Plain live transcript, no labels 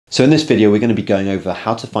So in this video, we're going to be going over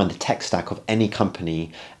how to find the tech stack of any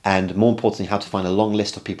company, and more importantly, how to find a long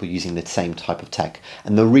list of people using the same type of tech.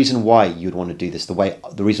 And the reason why you'd want to do this, the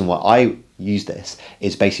reason why I use this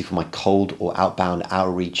is basically for my cold or outbound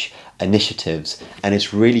outreach initiatives, and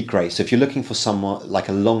it's really great. So if you're looking for someone like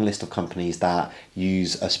a long list of companies that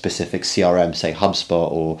use a specific CRM, say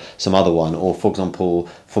HubSpot or some other one, or for example,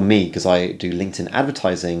 for me, because I do LinkedIn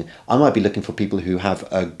advertising, I might be looking for people who have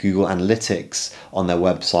a Google Analytics on their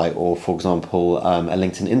website, or for example, a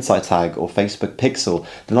LinkedIn Insight tag or Facebook Pixel.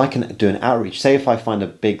 Then I can do an outreach. Say if I find a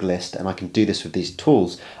big list, and I can do this with these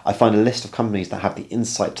tools, I find a list of companies that have the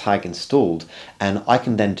Insight tag installed, and I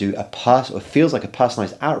can then do it feels like a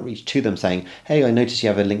personalized outreach to them saying, hey, I noticed you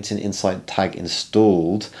have a LinkedIn Insight tag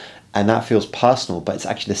installed, and that feels personal, but it's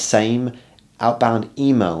actually the same outbound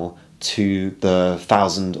email to the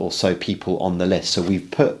 1,000 or so people on the list. So we've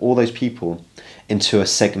put all those people into a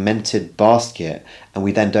segmented basket, and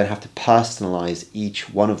we then don't have to personalize each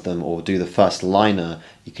one of them or do the first liner.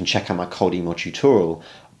 You can check out my cold email tutorial,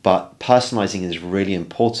 but personalizing is really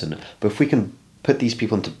important. But if we can put these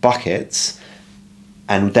people into buckets,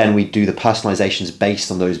 and then we do the personalizations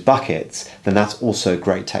based on those buckets, then that's also a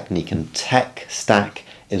great technique. And Tech Stack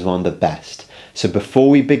is one of the best. So before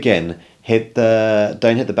we begin, don't hit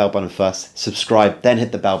the bell button first, subscribe, then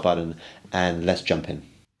hit the bell button, and let's jump in.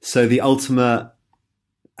 So the ultimate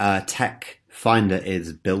tech finder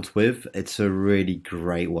is Built With. It's a really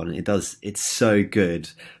great one. It's so good,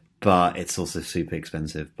 but it's also super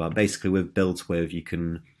expensive. But basically with Built With, you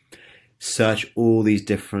can search all these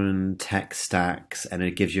different tech stacks, and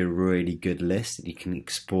it gives you a really good list. You can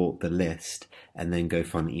export the list and then go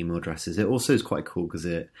find the email addresses. It also is quite cool because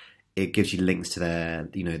it gives you links to their,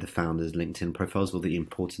 the founders' LinkedIn profiles, all the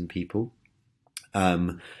important people.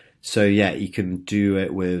 So yeah, you can do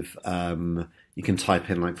it with, you can type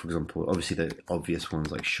in, like, for example, obviously the obvious ones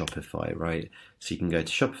like Shopify, right? So you can go to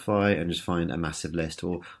Shopify and just find a massive list,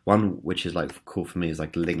 or one which is like cool for me is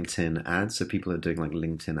like LinkedIn ads. So people are doing like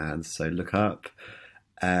LinkedIn ads. So look up,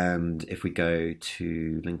 and if we go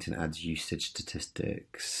to LinkedIn ads usage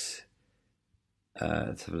statistics,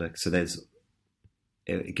 let's have a look. So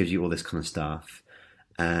it gives you all this kind of stuff.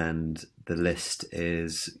 And the list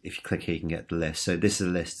is, if you click here, you can get the list. So this is a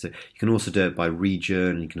list. So you can also do it by region,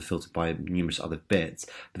 and you can filter by numerous other bits.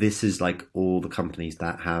 But this is like all the companies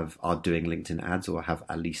that are doing LinkedIn ads or have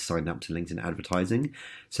at least signed up to LinkedIn advertising.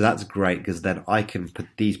 So that's great, because then I can put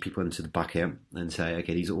these people into the bucket and say,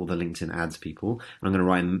 okay, these are all the LinkedIn ads people. And I'm going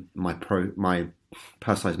to write my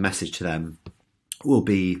personalized message to them will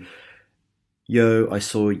be, yo, I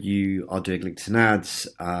saw you are doing LinkedIn ads,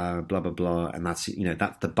 blah, blah, blah. And that's,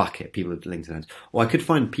 that's the bucket, people with LinkedIn ads. Or I could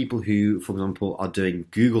find people who, for example, are doing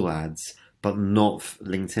Google ads, but not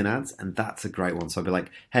LinkedIn ads. And that's a great one. So I'd be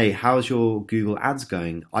like, hey, how's your Google ads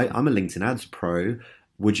going? I'm a LinkedIn ads pro.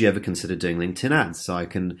 Would you ever consider doing LinkedIn ads? So I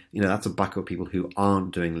can, that's a bucket of people who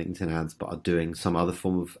aren't doing LinkedIn ads, but are doing some other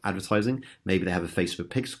form of advertising. Maybe they have a Facebook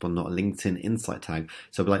Pixel, but not a LinkedIn Insight tag.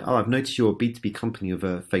 So I'll be like, oh, I've noticed you're a B2B company with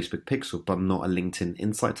a Facebook Pixel, but not a LinkedIn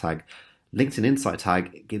Insight tag. LinkedIn Insight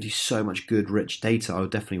tag gives you so much good, rich data. I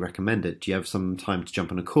would definitely recommend it. Do you have some time to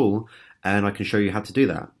jump on a call? And I can show you how to do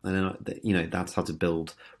that. And then, that's how to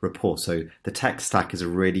build rapport. So the tech stack is a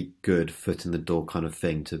really good foot in the door kind of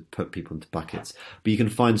thing to put people into buckets. But you can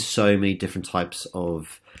find so many different types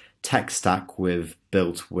of tech stack with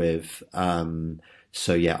Built With.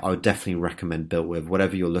 So yeah, I would definitely recommend Built With.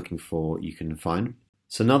 Whatever you're looking for, you can find.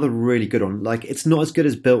 So another really good one, like, it's not as good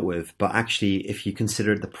as Built With, but actually if you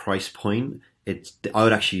consider the price point, I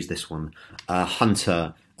would actually use this one,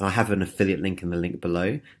 Hunter. And I have an affiliate link in the link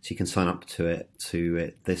below, so you can sign up to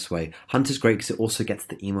it this way. Hunter's great because it also gets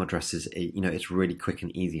the email addresses. It's really quick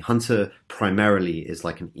and easy. Hunter primarily is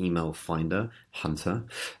like an email finder, Hunter,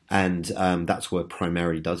 and that's what it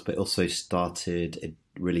primarily does. But it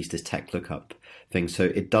released this tech lookup thing, so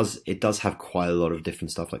it does have quite a lot of different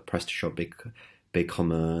stuff like PrestaShop,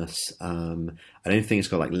 BigCommerce. I don't think it's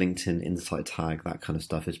got like LinkedIn Insight tag, that kind of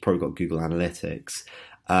stuff. It's probably got Google Analytics.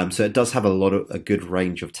 So it does have a good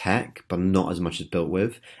range of tech, but not as much as Built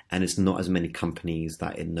With, and it's not as many companies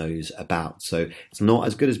that it knows about. So it's not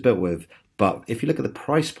as good as Built With, but if you look at the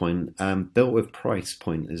price point, Built With price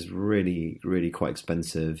point is really, really quite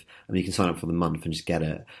expensive. I mean, you can sign up for the month and just get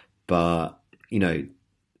it. But,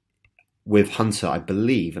 with Hunter, I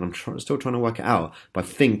believe, and I'm still trying to work it out, but I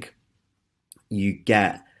think you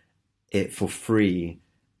get it for free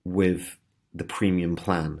with the premium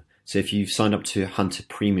plan. So if you've signed up to Hunter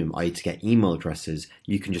Premium, i.e. to get email addresses,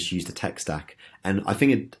 you can just use the tech stack. And I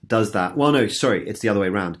think it does that. Well, no, sorry, it's the other way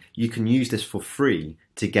around. You can use this for free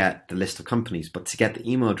to get the list of companies, but to get the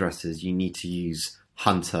email addresses, you need to use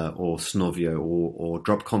Hunter or Snovio or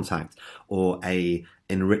Drop Contact or a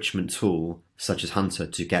enrichment tool such as Hunter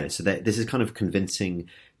to get it. So this is kind of convincing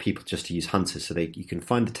people just to use Hunter, so you can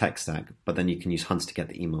find the tech stack, but then you can use Hunter to get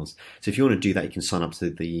the emails. So if you want to do that, you can sign up to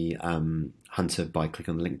the Hunter by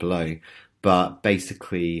clicking on the link below. But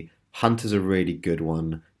basically, Hunter's a really good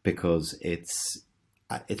one because it's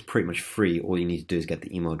pretty much free. All you need to do is get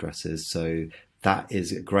the email addresses. So that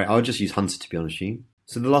is great. I would just use Hunter, to be honest with you.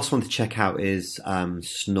 So the last one to check out is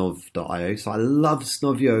snov.io. So I love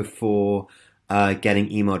Snovio for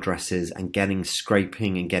getting email addresses and getting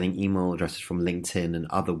scraping and getting email addresses from LinkedIn and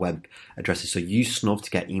other web addresses. So use Snov to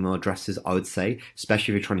get email addresses, I would say,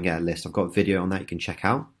 especially if you're trying to get a list. I've got a video on that you can check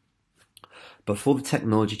out. But for the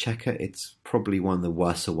technology checker, it's probably one of the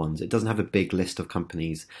worser ones. It doesn't have a big list of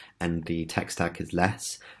companies and the tech stack is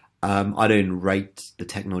less. I don't rate the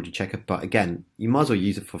technology checker, but again, you might as well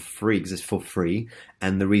use it for free because it's for free.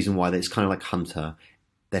 And the reason why it's kind of like Hunter,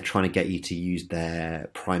 they're trying to get you to use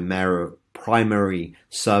their primary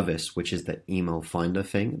service, which is the email finder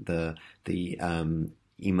thing, the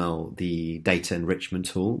data enrichment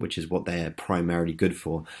tool, which is what they're primarily good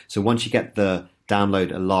for. So once you get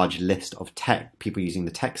download a large list of people using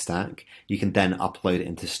the tech stack, you can then upload it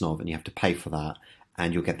into Snov, and you have to pay for that,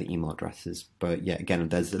 and you'll get the email addresses. But yeah, again,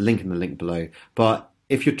 there's a link in the link below. But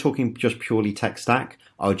if you're talking just purely tech stack,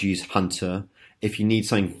 I would use Hunter. If you need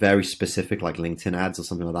something very specific like LinkedIn ads or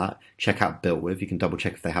something like that, check out Built With. You can double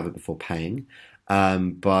check if they have it before paying.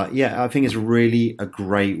 But yeah, I think it's really a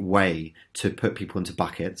great way to put people into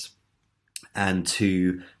buckets and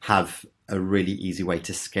to have a really easy way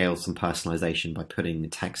to scale some personalization by putting the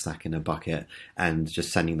tech stack in a bucket and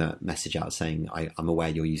just sending that message out saying, I'm aware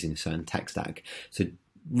you're using a certain tech stack. So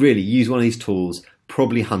really use one of these tools.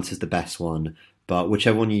 Probably Hunter's the best one, but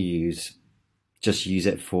whichever one you use, just use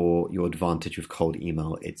it for your advantage with cold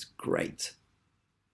email. It's great.